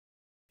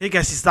Hey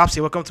guys, it's Daps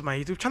here. Welcome to my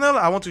YouTube channel.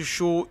 I want to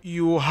show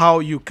you how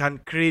you can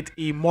create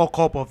a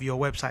mock-up of your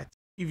website.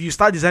 If you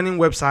start designing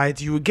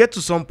websites, you will get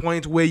to some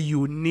point where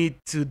you need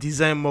to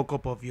design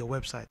mock-up of your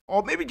website,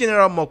 or maybe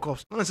general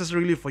mock-ups, not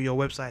necessarily for your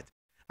website.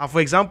 And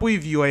for example,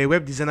 if you are a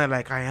web designer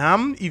like I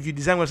am, if you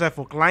design website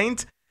for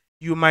clients,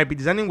 you might be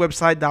designing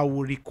website that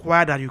will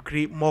require that you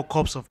create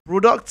mock-ups of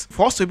products.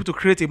 For us to be able to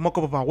create a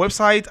mock-up of our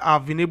website,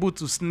 I've been able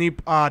to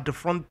snip the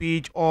front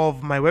page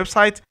of my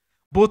website,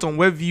 both on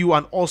web view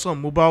and also on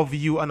mobile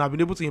view, and I've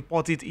been able to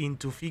import it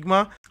into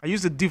Figma. I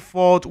use the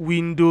default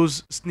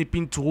Windows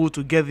snipping tool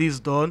to get this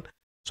done.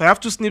 So I have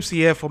two snips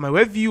here for my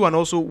web view and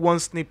also one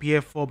snip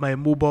here for my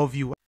mobile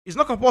view. It's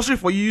not compulsory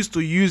for you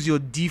to use your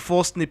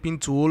default snipping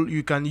tool.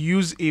 You can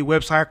use a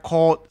website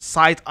called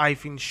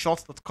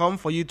site-shots.com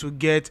for you to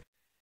get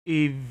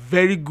a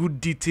very good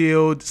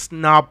detailed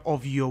snap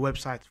of your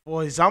website.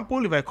 For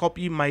example, if I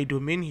copy my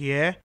domain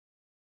here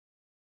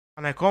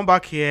and I come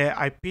back here,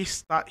 I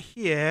paste that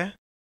here,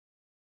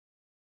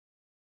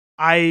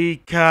 I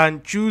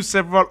can choose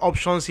several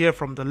options here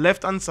from the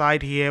left hand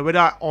side here,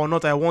 whether or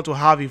not I want to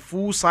have a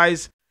full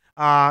size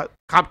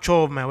capture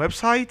of my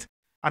website,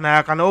 and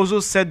I can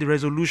also set the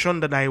resolution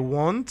that I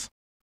want.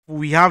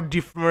 We have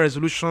different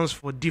resolutions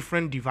for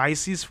different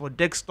devices, for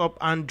desktop,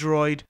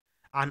 Android,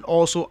 and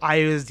also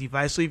iOS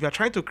device. So if you're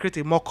trying to create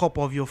a mock-up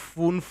of your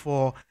phone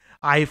for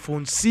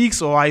iPhone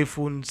 6 or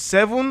iPhone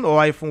 7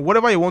 or iPhone,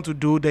 whatever you want to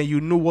do, then you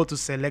know what to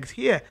select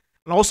here.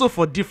 And also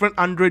for different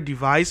Android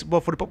device, but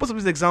for the purpose of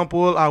this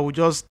example, I will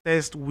just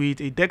test with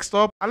a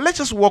desktop, and let's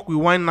just work with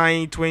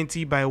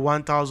 1920 by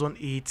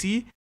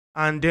 1080,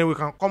 and then we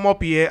can come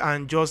up here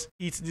and just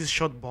hit this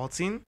short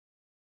button.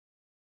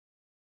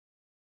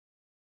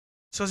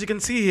 So as you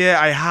can see here,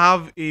 I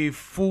have a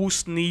full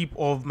snip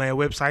of my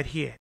website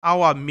here.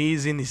 How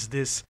amazing is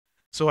this?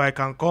 So I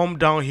can come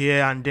down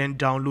here and then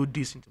download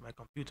this into my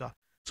computer,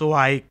 so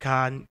I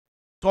can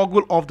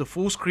toggle off the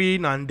full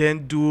screen and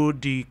then do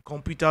the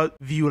computer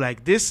view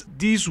like this.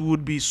 This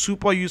would be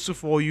super useful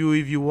for you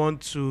if you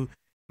want to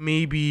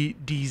maybe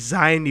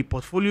design a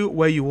portfolio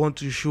where you want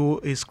to show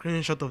a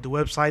screenshot of the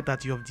website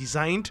that you have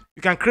designed.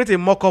 You can create a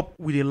mock-up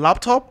with a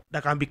laptop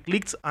that can be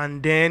clicked,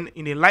 and then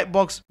in a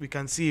lightbox we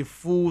can see a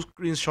full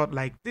screenshot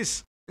like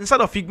this.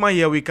 Inside of Figma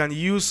here, we can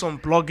use some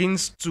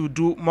plugins to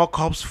do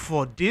mock-ups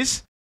for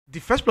this. The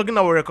first plugin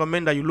I will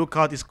recommend that you look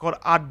at is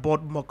called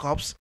Artboard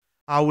Mockups.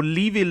 I will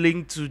leave a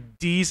link to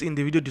this in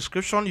the video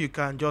description. You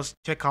can just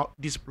check out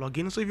this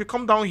plugin. So if you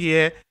come down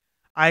here,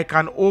 I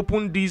can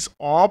open this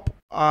up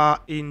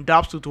in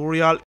Daps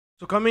tutorial.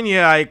 So coming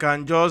here, I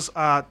can just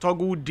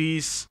toggle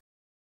this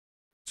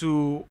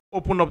to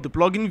open up the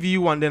plugin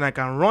view, and then I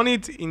can run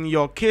it. In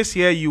your case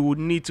here, you would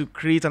need to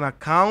create an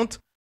account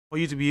for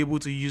you to be able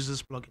to use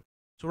this plugin.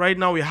 So right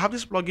now we have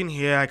this plugin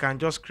here. I can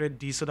just create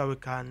this so that we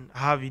can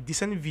have a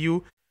decent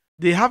view.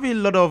 They have a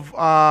lot of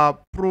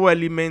pro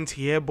elements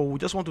here, but we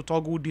just want to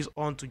toggle this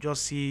on to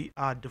just see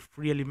the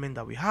free element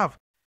that we have.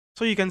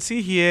 So you can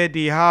see here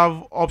they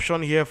have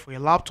option here for a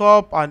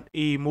laptop and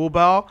a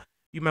mobile.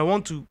 You might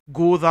want to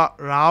go that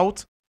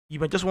route. You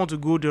might just want to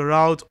go the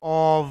route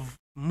of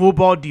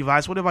mobile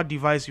device, whatever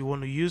device you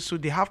want to use. So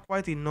they have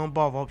quite a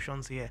number of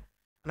options here,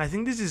 and I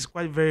think this is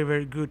quite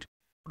very good.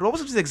 For the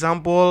purpose of this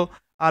example,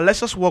 let's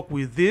just work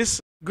with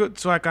this. Good.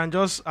 So I can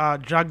just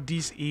drag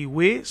this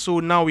away. So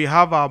now we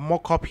have our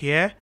mock-up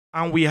here,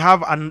 and we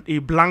have a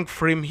blank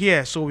frame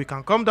here. So we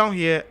can come down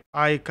here.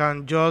 I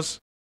can just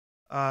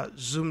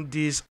zoom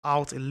this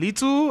out a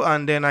little,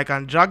 and then I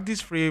can drag this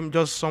frame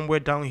just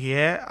somewhere down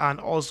here, and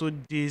also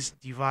this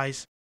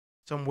device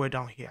somewhere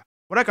down here.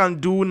 What I can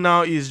do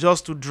now is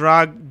just to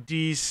drag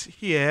this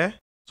here,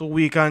 so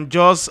we can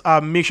just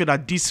make sure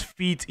that this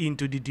fits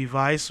into the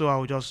device. So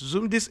I'll just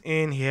zoom this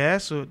in here.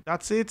 So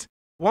that's it.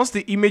 Once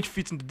the image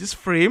fits into this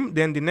frame,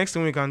 then the next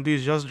thing we can do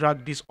is just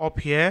drag this up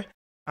here,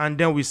 and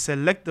then we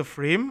select the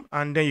frame,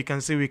 and then you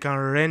can see we can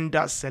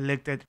render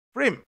selected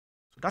frame.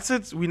 So that's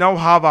it. We now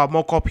have our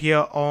mockup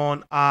here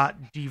on our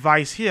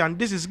device here, and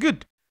this is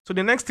good. So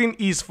the next thing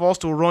is for us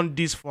to run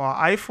this for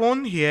our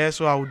iPhone here.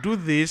 So I will do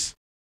this.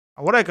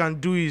 And what I can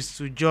do is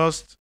to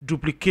just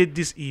duplicate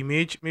this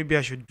image. Maybe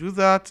I should do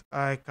that.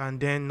 I can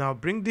then now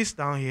bring this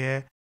down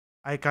here.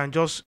 I can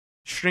just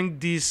shrink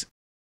this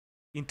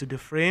into the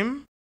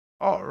frame.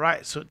 All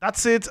right, so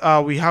that's it.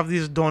 We have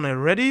this done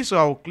already. So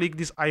I'll click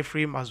this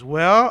iframe as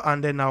well,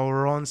 and then I'll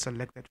run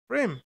selected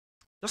frame.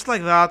 Just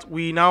like that,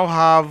 we now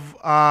have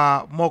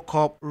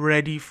mockup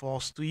ready for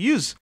us to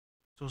use.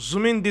 So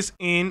zooming this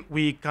in,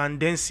 we can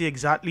then see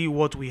exactly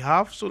what we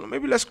have. So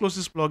maybe let's close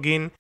this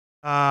plugin.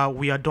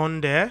 We are done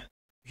there.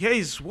 Here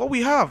is what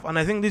we have, and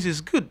I think this is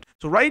good.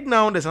 So right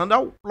now, there's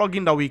another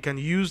plugin that we can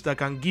use that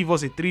can give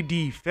us a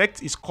 3D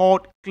effect. It's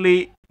called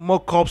Clay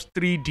Mockups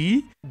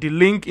 3D. The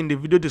link in the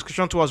video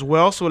description too as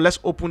well. So let's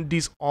open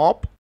this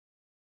up.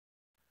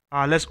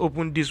 Let's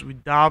open this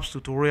with Daps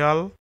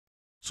tutorial.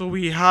 So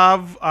we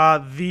have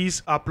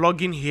this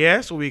plugin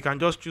here. So we can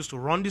just choose to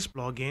run this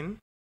plugin.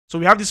 So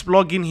we have this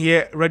plugin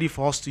here ready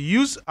for us to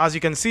use. As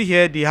you can see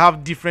here, they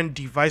have different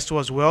devices too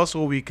as well.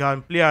 So we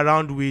can play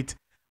around with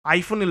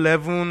iPhone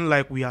 11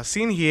 like we are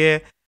seeing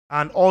here,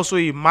 and also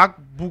a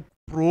MacBook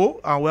Pro.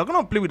 We're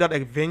gonna play with that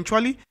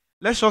eventually.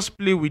 Let's just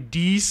play with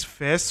these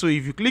first. So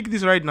if you click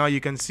this right now, you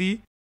can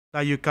see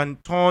that you can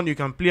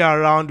play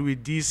around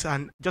with this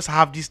and just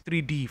have this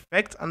 3D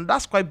effect, and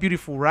that's quite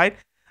beautiful, right?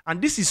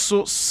 And this is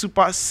so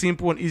super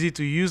simple and easy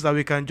to use that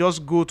we can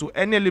just go to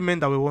any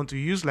element that we want to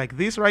use, like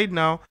this right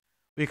now.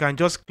 We can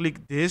just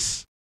click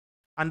this,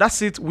 and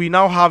that's it. We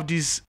now have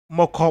this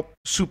mockup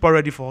super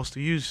ready for us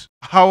to use.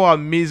 How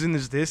amazing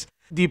is this?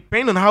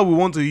 Depending on how we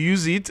want to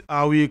use it,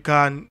 we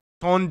can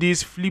turn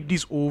this, flip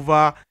this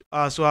over.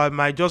 So I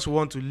might just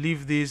want to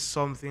leave this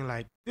something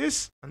like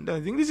this, and then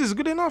I think this is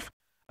good enough.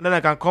 And then I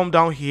can come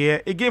down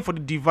here again. For the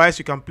device,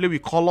 you can play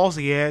with colors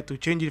here to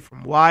change it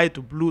from white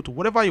to blue to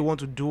whatever you want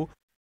to do.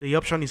 The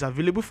option is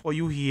available for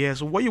you here.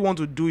 So what you want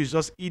to do is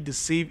just hit the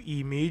save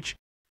image.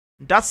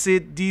 That's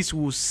it. This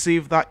will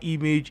save that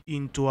image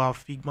into our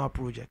Figma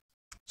project.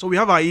 So we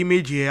have our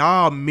image here.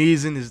 How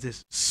amazing is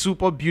this?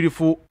 Super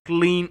beautiful,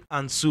 clean,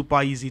 and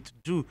super easy to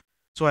do.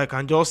 So I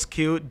can just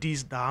scale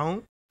this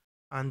down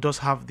and just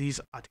have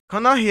this at the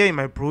corner here in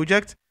my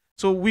project.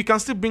 So we can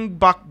still bring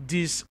back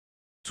this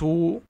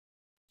tool.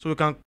 So we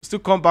can still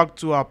come back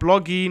to our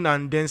plugin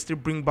and then still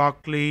bring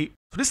back clay.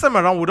 So this time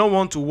around, we don't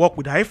want to work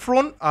with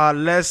iPhone.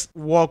 Let's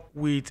work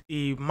with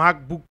a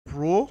MacBook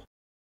Pro.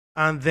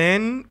 And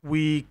then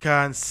we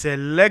can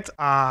select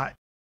our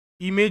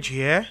image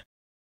here.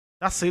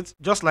 That's it.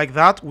 Just like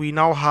that, we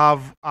now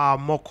have our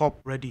mockup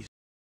ready.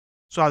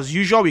 So as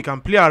usual, we can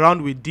play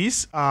around with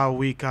this.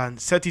 We can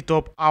set it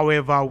up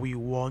however we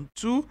want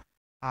to.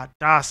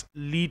 That's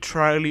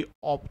literally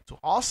up to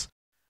us.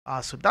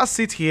 So that's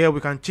it here.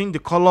 We can change the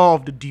color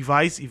of the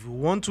device if we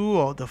want to,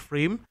 or the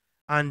frame.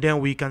 And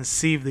then we can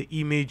save the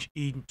image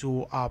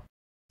into our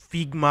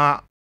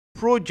Figma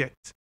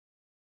project.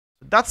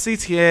 That's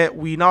it here.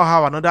 We now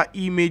have another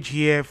image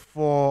here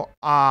for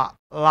our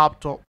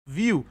laptop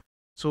view.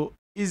 So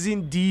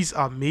isn't this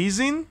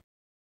amazing?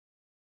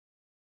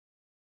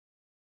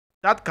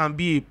 That can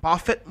be a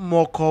perfect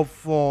mockup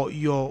for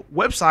your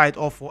website,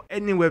 or for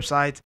any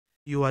website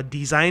you are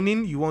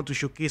designing, you want to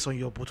showcase on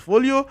your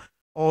portfolio,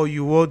 or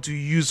you want to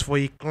use for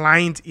a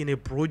client in a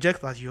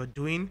project that you're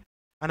doing.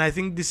 And I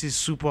think this is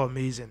super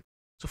amazing.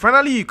 So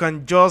finally, you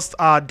can just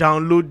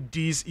download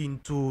this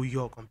into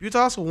your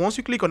computer. So once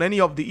you click on any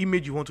of the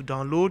image you want to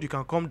download, you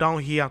can come down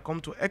here and come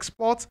to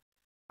export,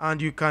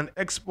 and you can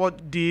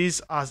export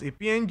this as a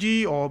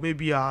PNG, or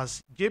maybe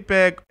as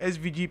JPEG,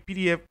 SVG,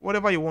 PDF,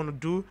 whatever you want to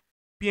do.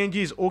 PNG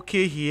is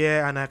okay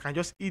here, and I can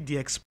just hit the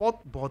export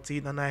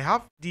button, and I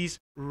have this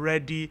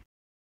ready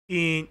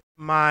in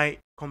my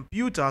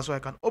computer. So I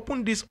can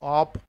open this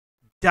up.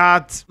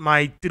 That's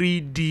my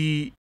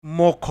 3D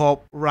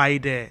mockup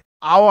right there.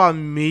 How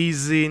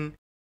amazing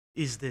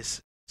is this?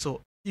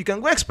 So you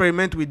can go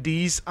experiment with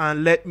these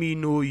and let me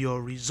know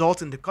your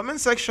results in the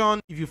comment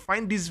section. If you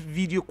find this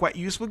video quite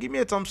useful, give me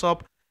a thumbs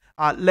up.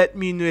 Let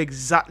me know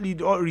exactly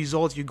what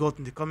results you got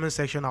in the comment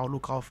section. I'll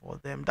look out for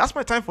them. That's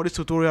my time for this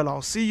tutorial.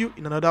 I'll see you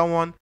in another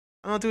one,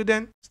 and until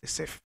then, stay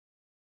safe.